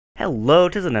Hello,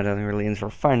 tis another Orleans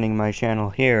for finding my channel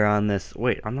here on this.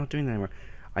 Wait, I'm not doing that anymore.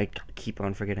 I keep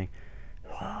on forgetting.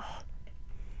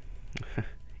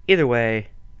 Either way,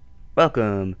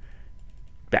 welcome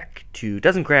back to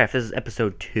Dozen Craft. This is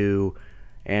episode 2,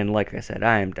 and like I said,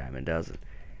 I am Diamond Dozen.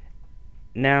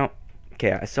 Now,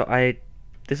 okay,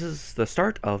 this is the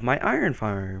start of my iron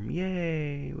farm.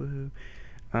 Yay! Woohoo!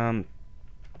 I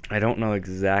don't know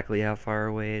exactly how far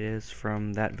away it is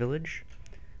from that village,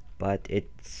 but it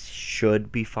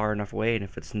should be far enough away, and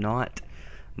if it's not,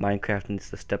 Minecraft needs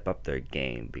to step up their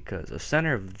game, because the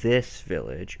center of this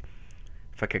village,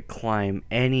 if I could climb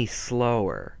any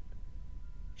slower,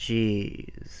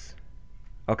 jeez.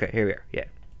 Okay, here we are. Yeah,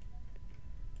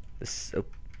 this. Oh,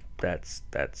 that's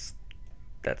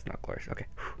not glorious. Okay,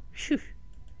 shoo.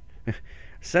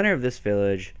 Center of this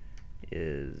village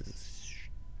is,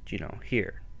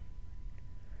 here,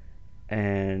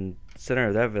 and center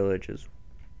of that village is.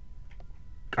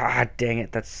 God dang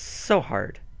it, that's so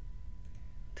hard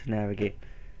to navigate.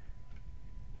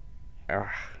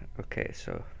 Okay,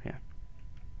 so yeah,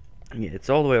 it's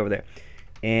all the way over there,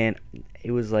 and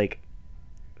it was like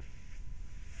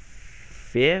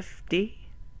 50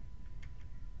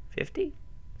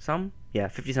 some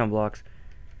blocks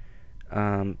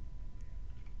from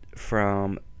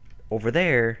over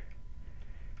there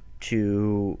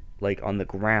to like on the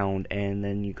ground, and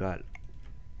then you got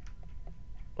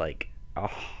like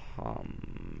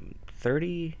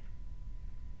 30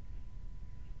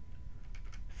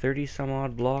 some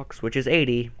odd blocks, which is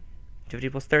 80. 50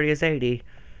 plus 30 is 80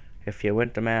 if you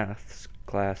went to maths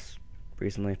class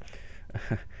recently.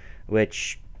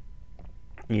 Which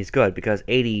is good, because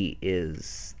 80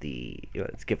 is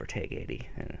it's give or take 80.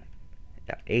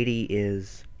 Yeah, 80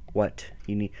 is what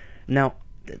you need. Now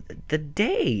the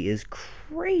day is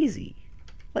crazy.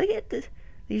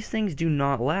 These things do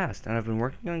not last, and I've been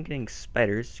working on getting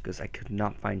spiders because I could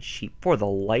not find sheep for the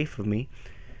life of me.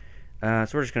 So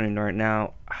we're just gonna ignore it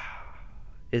now.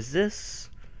 Is this?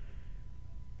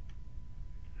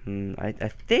 I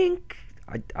think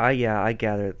I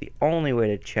gather the only way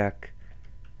to check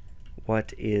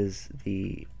what is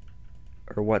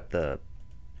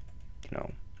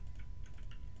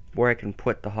where I can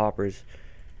put the hoppers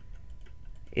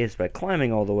is by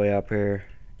climbing all the way up here,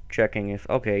 checking if,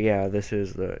 okay, yeah, this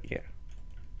is the,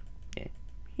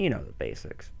 you know the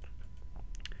basics.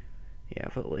 Yeah,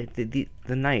 but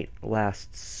the night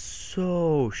lasts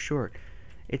so short.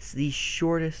 It's the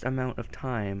shortest amount of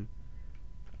time.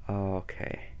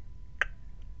 Okay.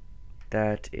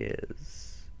 That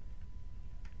is,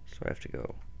 so I have to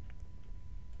go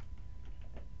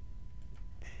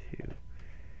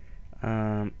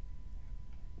to,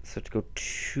 so to go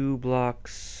 2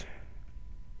 blocks.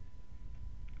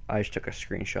 I just took a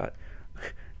screenshot.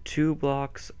 2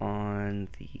 blocks on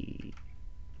the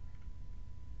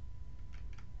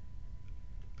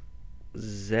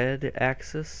Z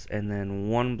axis, and then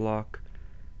 1 block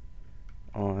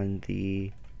on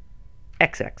the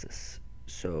X axis.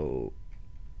 So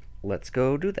let's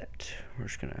go do that. We're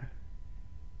just gonna,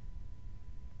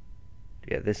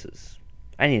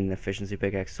 I need an efficiency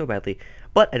pickaxe so badly,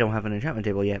 but I don't have an enchantment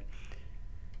table yet.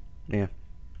 Yeah,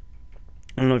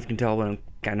 I don't know if you can tell, but I'm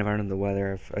kind of under the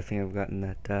weather. I think I've gotten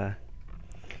that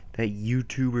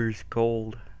YouTuber's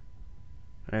cold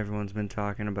that everyone's been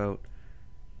talking about,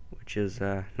 which is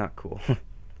not cool.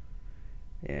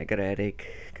 Yeah, I got a headache,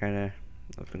 kinda.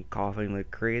 I've been coughing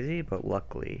like crazy, but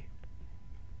luckily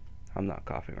I'm not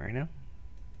coughing right now,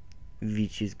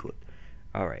 which is good.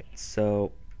 Alright,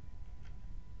 so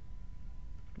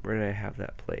where did I have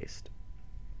that placed?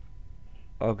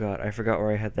 Oh god, I forgot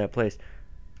where I had that placed.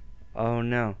 Oh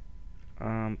no.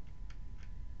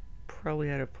 Probably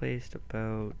had it placed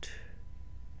about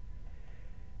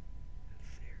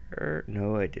there.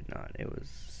 No, I did not. It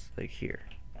was like here.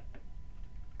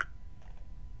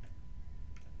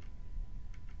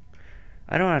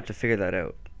 I don't have to figure that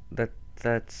out.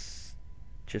 That's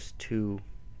just too.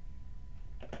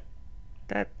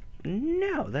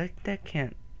 No, that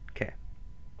can't. Okay.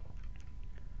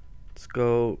 Let's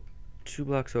go 2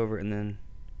 blocks over, and then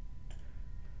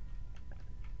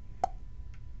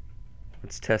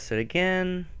let's test it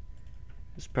again.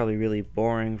 It's probably really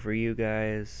boring for you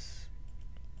guys.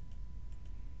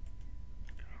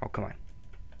 Oh, come on.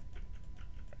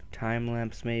 Time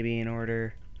lapse maybe in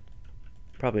order.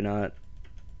 Probably not.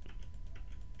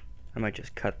 I might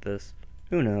just cut this.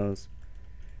 Who knows?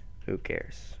 Who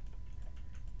cares?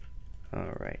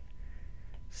 Alright.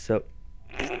 So,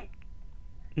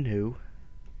 no.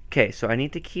 Okay, so I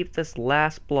need to keep this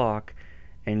last block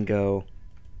and go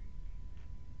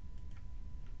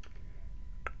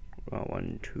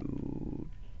 1, 2,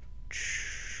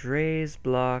 raised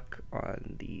block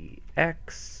on the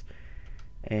X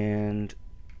and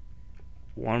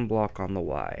 1 block on the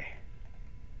Y.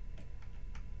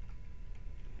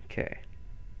 Okay.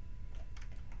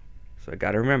 So I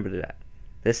gotta remember that.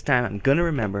 This time I'm gonna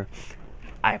remember.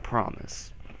 I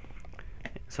promise.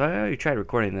 So I already tried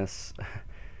recording this.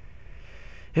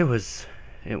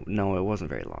 No, it wasn't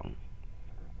very long.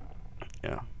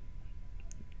 Yeah.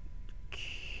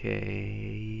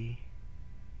 Okay.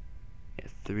 Yeah,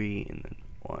 3 and then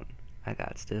 1. I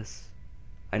got this.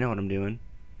 I know what I'm doing.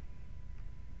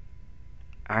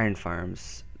 Iron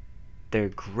farms. They're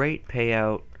great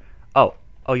payout. Oh,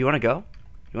 you wanna go?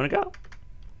 You wanna go?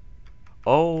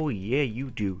 Oh, yeah,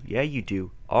 you do. Yeah, you do.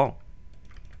 Oh.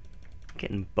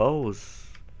 Getting bows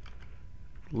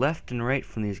left and right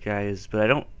from these guys, but I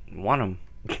don't want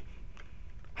them.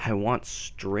 I want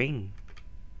string.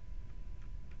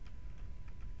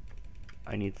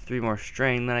 I need 3 more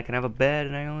string, then I can have a bed,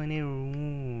 and I only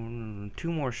need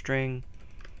 2 more string.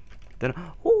 Then,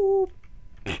 ooh,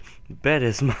 bed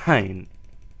is mine.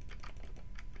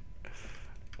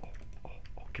 Oh,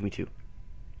 give me 2.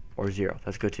 Or 0.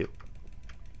 Let's go 2.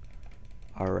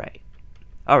 Alright.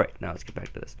 Alright, now let's get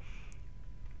back to this.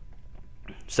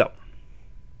 So.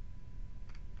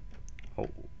 Oh,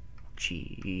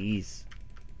 jeez.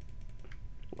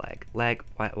 Lag.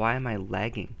 Why am I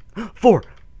lagging? 4!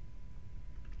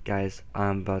 Guys,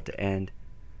 I'm about to end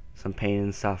some pain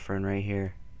and suffering right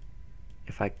here.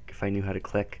 If I knew how to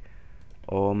click.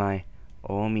 Oh my.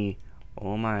 Oh me.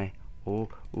 Oh my. Oh,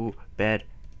 ooh, bed.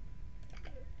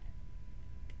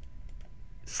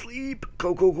 Sleep.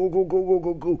 Go, go, go, go, go, go,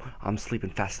 go, go. I'm sleeping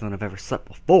faster than I've ever slept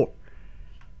before.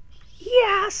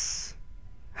 Yes!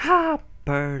 Ha!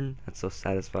 Burn. That's so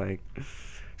satisfying.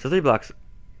 So 3 blocks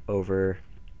over.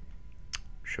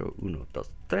 Show 1, 2,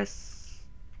 3.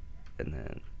 And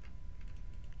then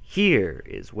here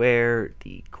is where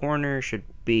the corner should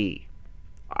be.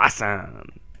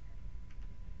 Awesome.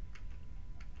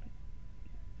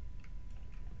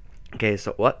 Okay,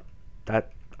 so what?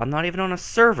 I'm not even on a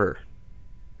server.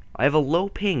 I have a low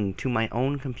ping to my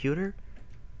own computer.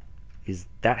 Is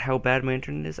that how bad my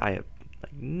internet is? I have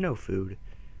like no food.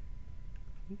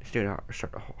 Start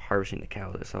harvesting the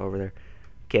cows I saw over there.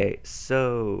 Okay,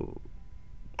 so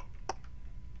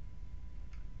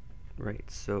right,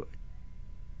 so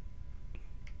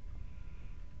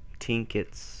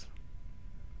Tinkets.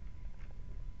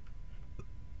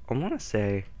 I want to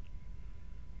say,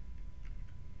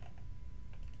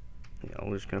 yeah,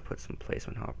 we're just gonna put some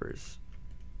placement hoppers.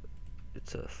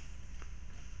 It's a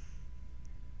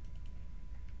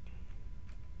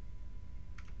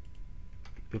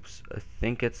oops, I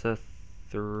think it's a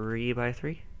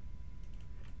 3x3.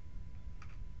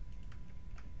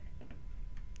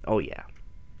 Oh yeah.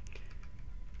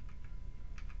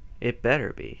 It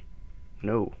better be.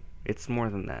 No, it's more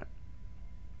than that.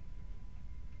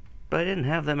 But I didn't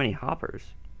have that many hoppers.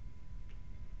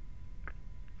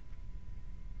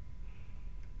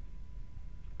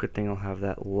 Good thing I'll have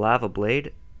that lava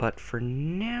blade. But for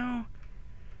now,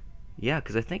 yeah,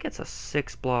 because I think it's a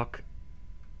 6 block.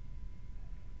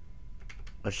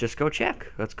 Let's just go check.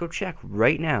 Let's go check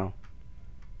right now.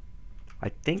 I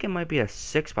think it might be a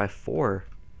 6x4.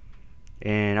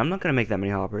 And I'm not going to make that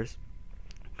many hoppers.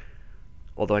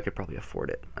 Although I could probably afford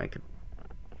it. I could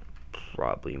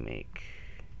probably make,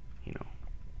 you know,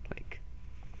 like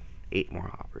 8 more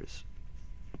hoppers.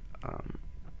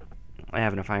 I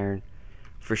have enough iron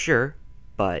for sure.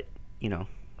 But, you know,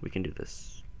 we can do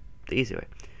this the easy way.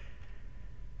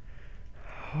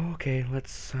 Okay,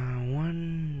 let's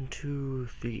 1, 2,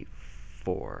 3,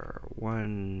 4.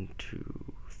 1,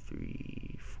 2,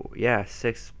 3, 4. Yeah,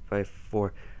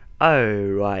 6x4.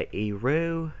 Alright,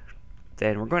 Eru.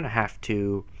 Then we're going to have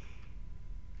to.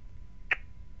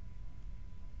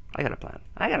 I got a plan.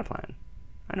 I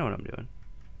know what I'm doing.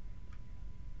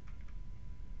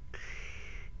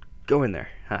 Go in there,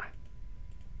 huh?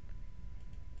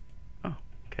 Oh,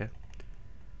 okay.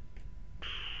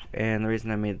 And the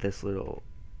reason I made this little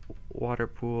water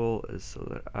pool is so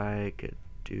that I could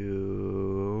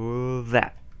do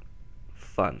that.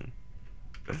 Fun.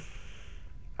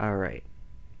 Alright.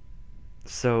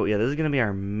 So, yeah, this is going to be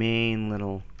our main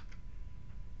little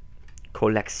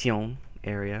collection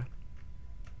area.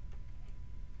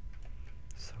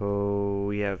 So,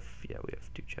 we have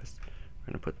 2 chests. We're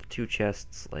going to put the 2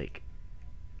 chests like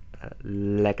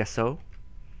so.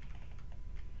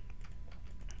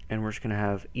 And we're just going to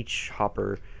have each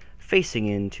hopper facing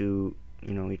into,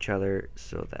 you know, each other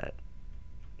so that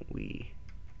we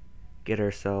get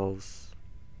ourselves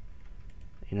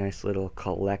a nice little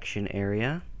collection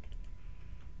area.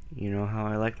 You know how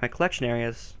I like my collection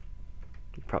areas.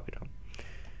 You probably don't.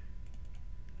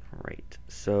 Right,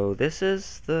 so this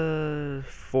is the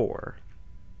 4.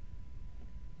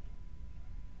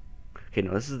 Okay,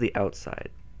 no, this is the outside.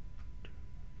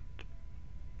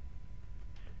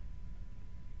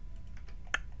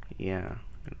 Yeah.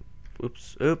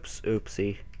 Oops,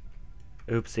 oopsie.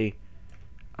 Oopsie.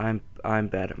 I'm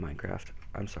bad at Minecraft.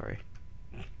 I'm sorry.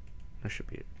 That should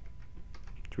be it.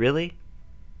 Really?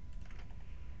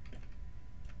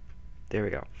 There we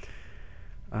go.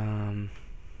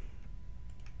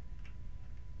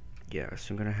 Yeah,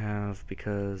 so I'm gonna have,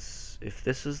 because if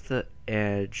this is the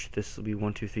edge, this will be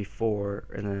 1, 2, 3, 4,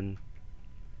 and then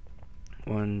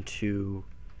 1, 2,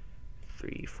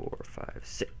 3, 4, 5,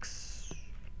 6.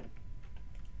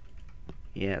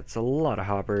 Yeah, it's a lot of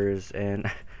hoppers, and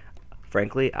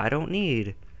frankly, I don't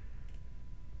need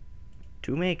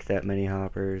to make that many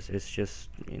hoppers. It's just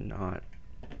not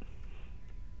a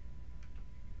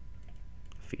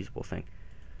feasible thing.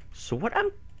 So what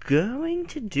I'm going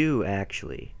to do,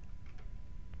 actually,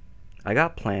 I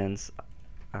got plans.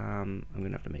 I'm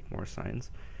gonna have to make more signs,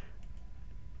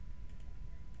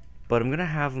 but I'm gonna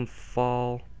have them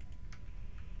fall.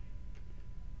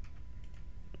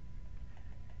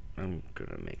 I'm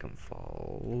gonna make them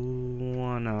fall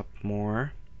 1 up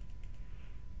more.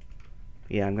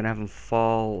 Yeah, I'm gonna have them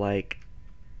fall like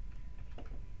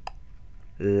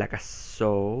a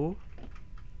so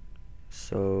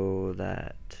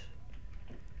that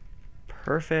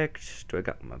perfect. Do I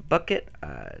got my bucket?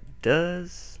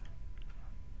 Does.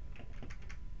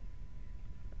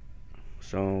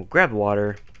 So grab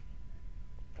water.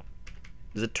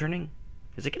 Is it turning?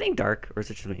 Is it getting dark, or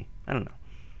is it just me? I don't know.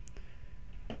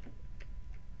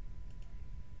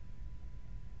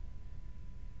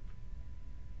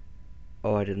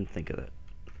 Oh, I didn't think of that.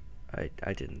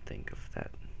 I didn't think of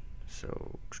that.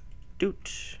 So,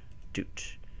 doot.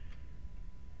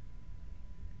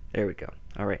 There we go.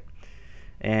 All right.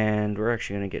 And we're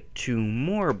actually going to get 2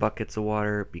 more buckets of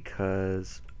water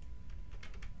because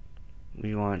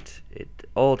we want it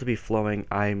all to be flowing.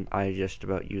 I just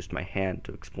about used my hand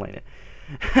to explain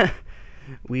it.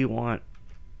 We want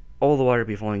all the water to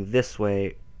be flowing this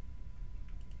way.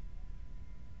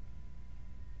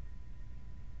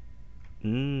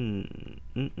 That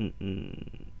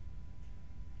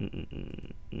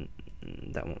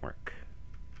won't work.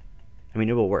 I mean,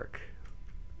 it will work,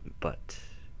 but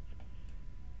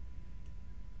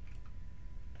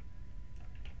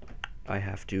I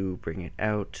have to bring it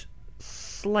out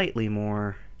slightly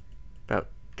more. About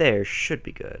there should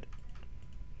be good.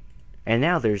 And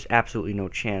now there's absolutely no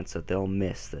chance that they'll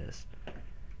miss this.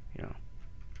 You know,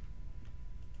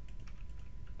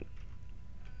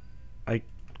 I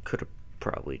could have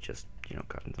probably just,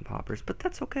 gotten some hoppers, but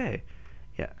that's okay.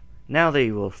 Yeah. Now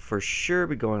they will for sure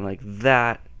be going like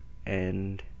that,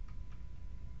 and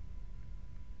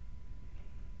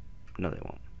no, they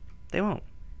won't. They won't.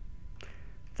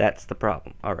 That's the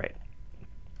problem. All right.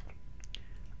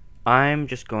 I'm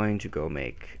just going to go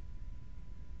make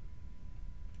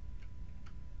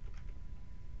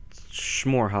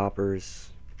more hoppers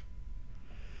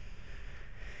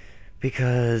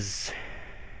because,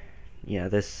 yeah,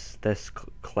 this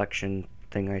collection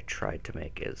thing I tried to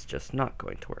make is just not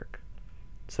going to work.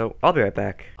 So I'll be right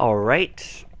back. All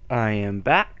right, I am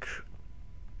back.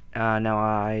 Now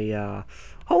I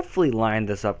hopefully lined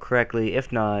this up correctly.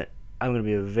 If not, I'm gonna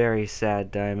be a very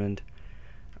sad diamond.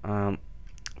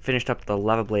 Finished up the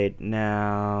lava blade.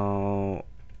 Now,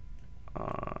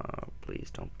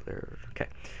 please don't blur. Okay,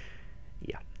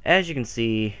 yeah. As you can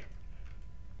see,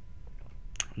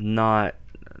 not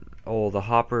all the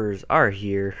hoppers are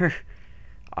here.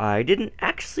 I didn't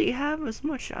actually have as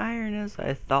much iron as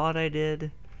I thought I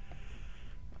did.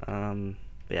 But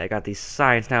yeah, I got these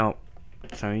signs. Now,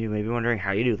 some of you may be wondering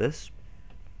how you do this.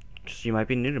 Just you might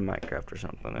be new to Minecraft or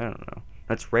something. I don't know.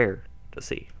 That's rare to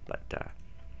see, but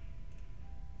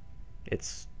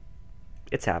it's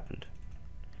happened.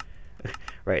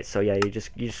 Right. So yeah, you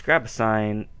just grab a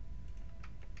sign,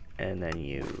 and then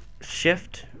you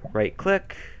shift, right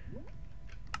click.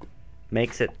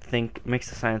 Makes the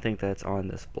sign think that it's on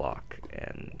this block,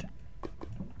 and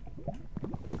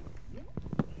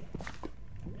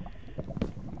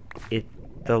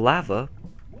the lava,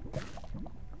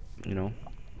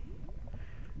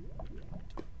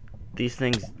 these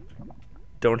things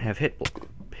don't have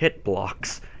hit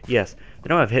blocks. Yes, they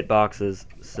don't have hit boxes,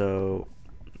 so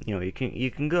you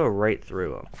can go right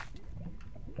through them.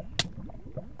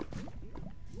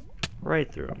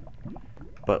 Right through them.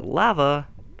 But lava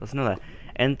doesn't know that.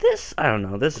 And this, I don't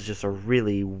know, this is just a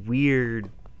really weird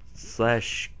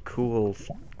 / cool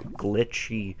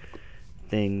glitchy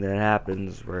thing that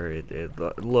happens where it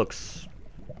looks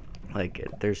Like,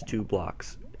 there's 2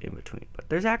 blocks in between, but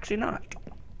there's actually not.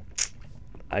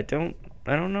 I don't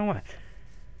know why.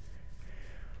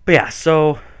 But yeah,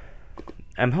 so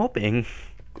I'm hoping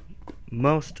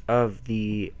most of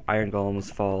the iron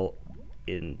golems fall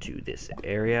into this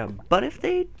area, but if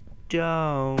they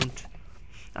don't,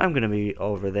 I'm gonna be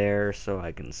over there so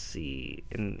I can see,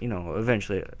 and you know,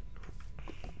 eventually,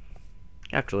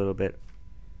 after a little bit,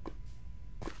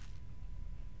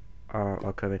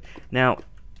 I'll come in. Now,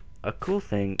 a cool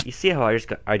thing, you see how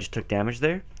I just took damage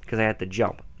there because I had to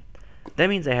jump. That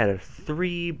means I had a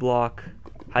 3-block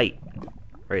height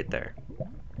right there.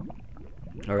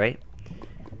 All right.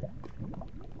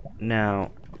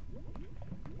 Now,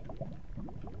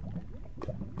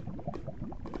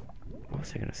 what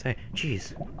was I gonna say?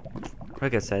 Jeez.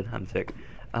 Like I said, I'm sick.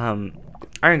 Iron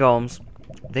golems,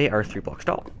 they are 3 blocks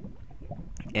tall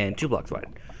and 2 blocks wide.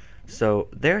 So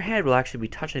their head will actually be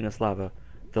touching this lava.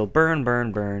 They'll burn,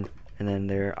 burn, burn, and then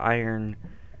their iron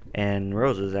and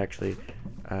roses actually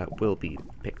will be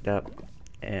picked up.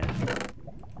 And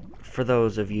for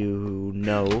those of you who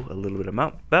know a little bit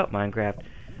about Minecraft,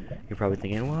 you're probably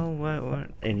thinking, well, what?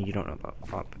 And you don't know about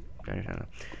pop.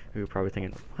 You're probably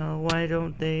thinking, well, why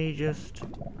don't they just...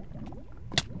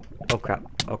 Oh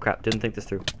crap, didn't think this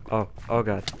through. Oh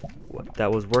god. What?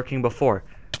 That was working before.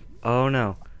 Oh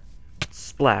no.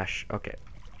 Splash. Okay.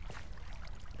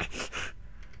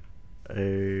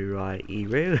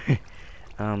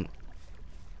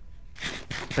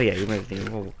 But yeah, you might be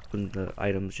thinking, well, wouldn't the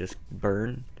items just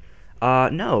burn?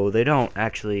 No, they don't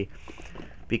actually,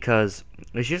 because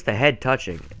it's just the head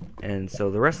touching, and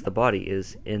so the rest of the body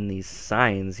is in these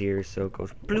signs here, so it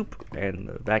goes bloop, and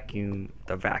the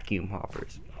vacuum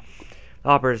hoppers. The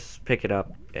hoppers pick it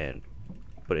up and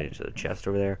put it into the chest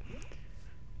over there.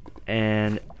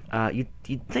 And you'd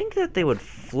think that they would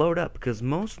float up, because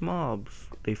most mobs,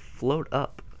 they float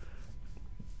up.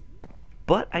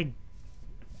 But I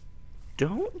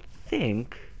don't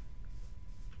think...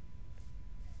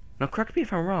 Now, correct me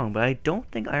if I'm wrong, but I don't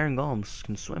think iron golems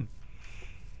can swim.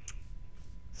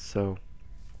 So,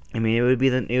 I mean, it would be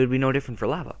no different for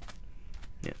lava.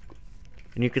 Yeah.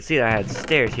 And you can see that I had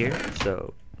stairs here,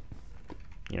 so,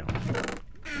 you know,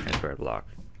 that's where I block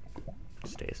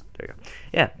stays. There you go.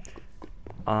 Yeah.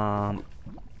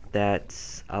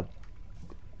 That's about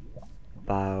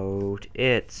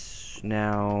it.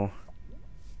 Now,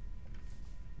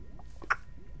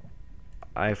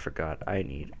 I forgot. I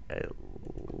need a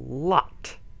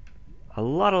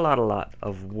lot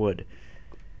of wood.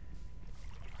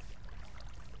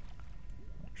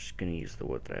 Just gonna use the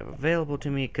wood that I have available to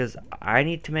me because I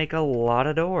need to make a lot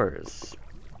of doors.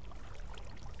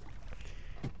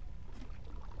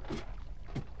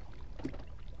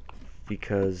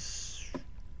 Because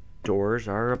doors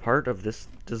are a part of this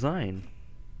design.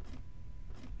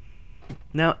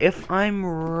 Now, if I'm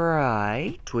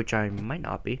right, which I might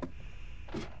not be,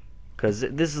 because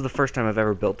this is the first time I've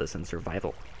ever built this in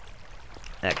survival,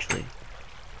 actually.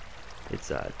 It's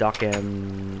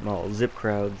Dockm, well, Zip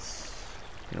Crowds,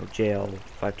 you know, Jail,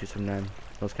 5279,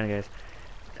 those kind of guys.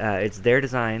 It's their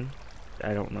design.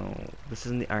 I don't know. This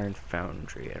isn't the Iron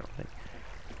Foundry, I don't think.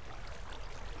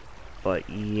 But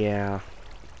yeah.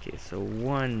 Okay, so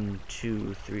 1,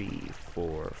 2, 3,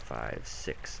 4, 5,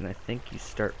 6, and I think you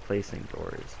start placing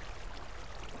doors.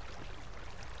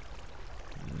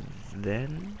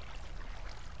 Then,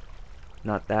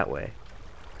 not that way.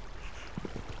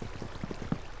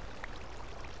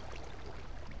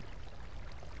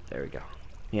 There we go.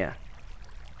 Yeah.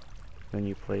 Then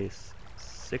you place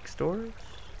 6 doors.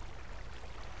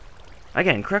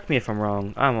 Again, correct me if I'm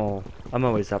wrong. I'm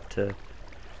always up to,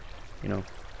 you know,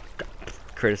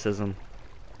 criticism.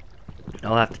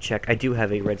 I'll have to check. I do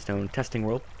have a redstone testing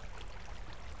world,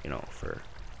 you know, for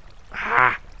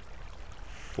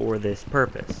this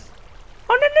purpose.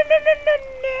 Oh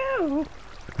no.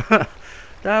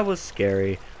 That was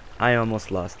scary. I almost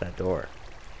lost that door.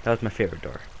 That was my favorite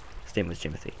door. His name was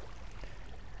Jimothy.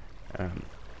 Okay.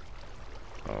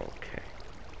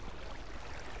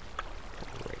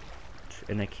 Great.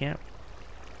 And I can't.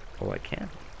 Oh, I can.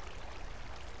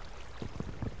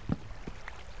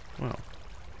 Well,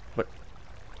 but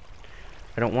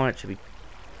I don't want it to be.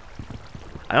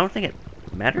 I don't think it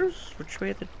matters which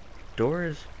way the door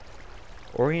is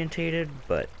orientated,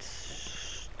 but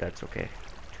that's okay.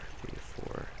 2, 3,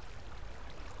 4,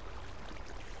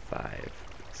 5,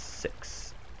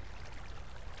 6.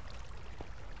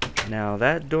 Now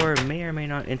that door may or may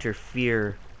not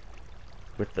interfere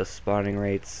with the spawning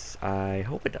rates. I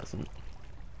hope it doesn't.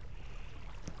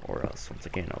 Or else, once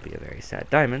again, I'll be a very sad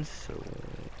diamond, so...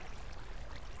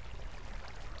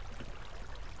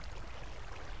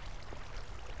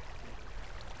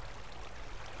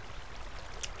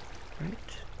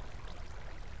 Right?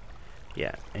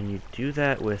 Yeah, and you do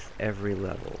that with every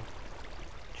level.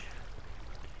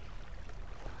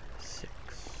 6.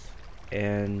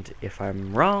 And if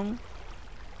I'm wrong,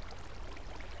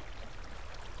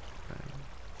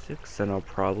 6, then I'll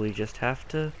probably just have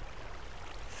to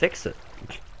fix it.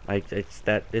 Like it's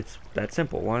that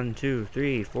simple. 1, 2,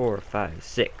 3, 4, 5,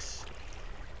 6.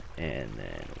 And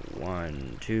then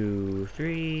 1, 2,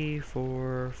 3,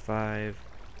 4, 5,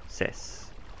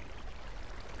 6.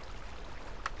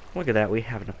 Look at that, we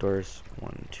have enough doors.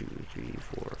 1, 2, 3,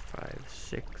 4, 5,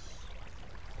 6.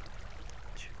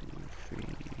 2, 3,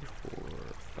 4,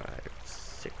 5,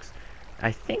 6.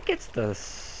 I think it's the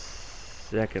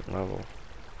second level.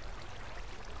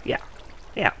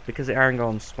 Yeah, because the iron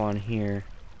golems spawn here.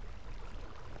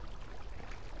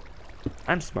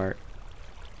 I'm smart.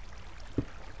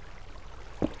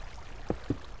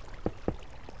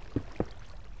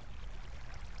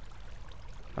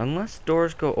 Unless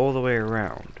doors go all the way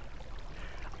around.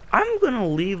 I'm gonna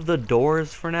leave the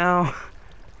doors for now.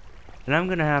 And I'm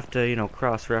gonna have to, you know,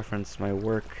 cross-reference my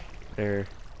work there.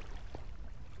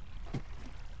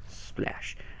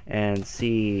 Splash. And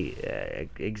see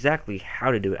exactly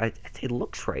how to do it. It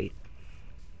looks right.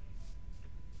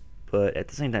 But at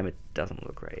the same time, it doesn't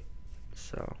look right.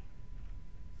 So.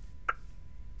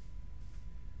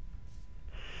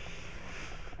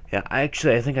 Yeah, I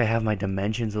think I have my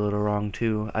dimensions a little wrong,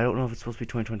 too. I don't know if it's supposed to be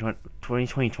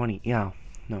 2020. Yeah,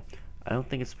 no. I don't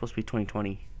think it's supposed to be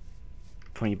 2020.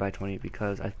 20 by 20,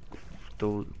 because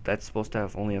that's supposed to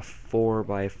have only a 4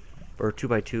 by, or 2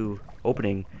 by 2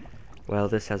 opening, while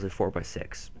this has a 4 by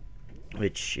 6.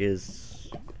 Which is...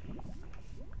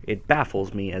 It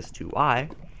baffles me as to why.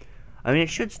 I mean, it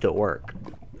should still work.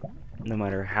 No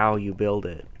matter how you build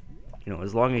it. You know,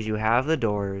 as long as you have the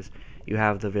doors, you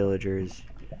have the villagers,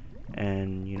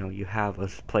 and, you know, you have a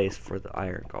place for the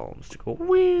iron golems to go,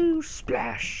 woo,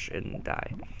 splash, and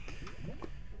die.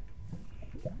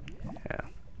 Yeah.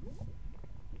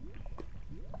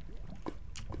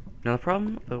 Now, the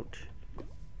problem about...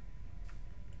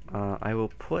 I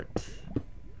will put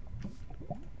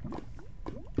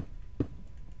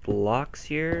blocks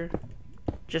here,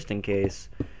 just in case,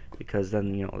 because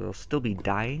then, you know, they'll still be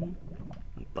dying,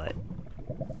 but...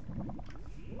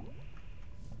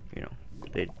 You know,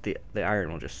 the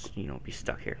iron will just, you know, be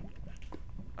stuck here.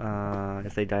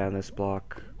 If they die on this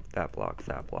block, that block,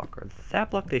 or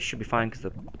that block, they should be fine, because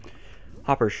the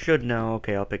hopper should know,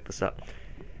 okay, I'll pick this up.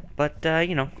 But,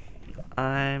 you know,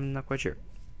 I'm not quite sure.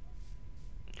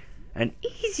 An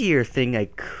easier thing I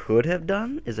could have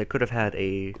done is I could have had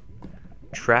a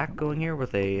track going here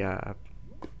with a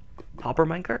hopper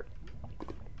minecart.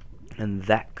 And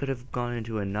that could have gone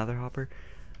into another hopper,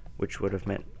 which would have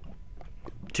meant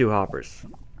 2 hoppers,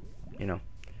 you know.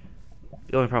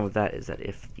 The only problem with that is that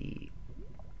if the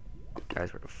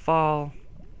guys were to fall,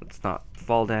 it's not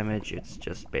fall damage, it's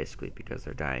just basically because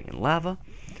they're dying in lava.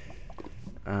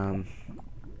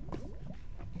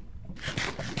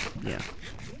 Yeah.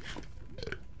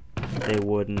 They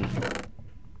wouldn't...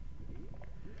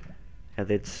 Yeah,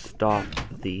 they'd stop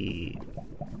the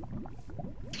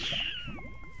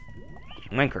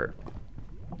minecart,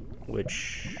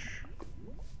 which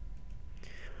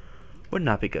would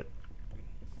not be good.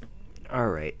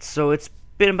 Alright, so it's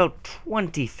been about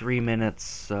 23 minutes,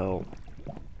 so,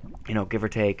 you know, give or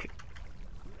take.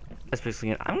 That's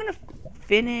basically it. I'm gonna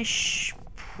finish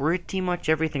pretty much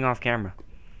everything off camera.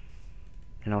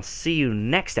 And I'll see you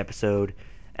next episode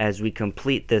as we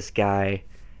complete this guy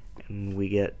and we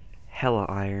get hella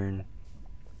iron.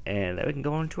 And then we can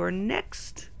go on to our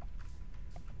next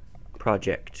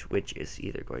project, which is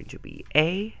either going to be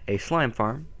A slime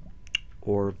farm,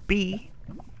 or B,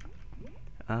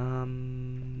 a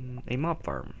mob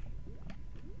farm.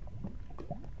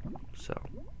 So,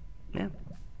 yeah.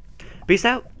 Peace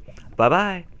out.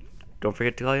 Bye-bye. Don't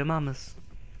forget to call your mamas.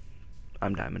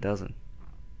 I'm Diamond Dozen.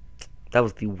 That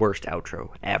was the worst outro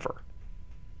ever.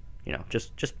 You know,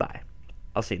 just bye.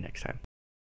 I'll see you next time.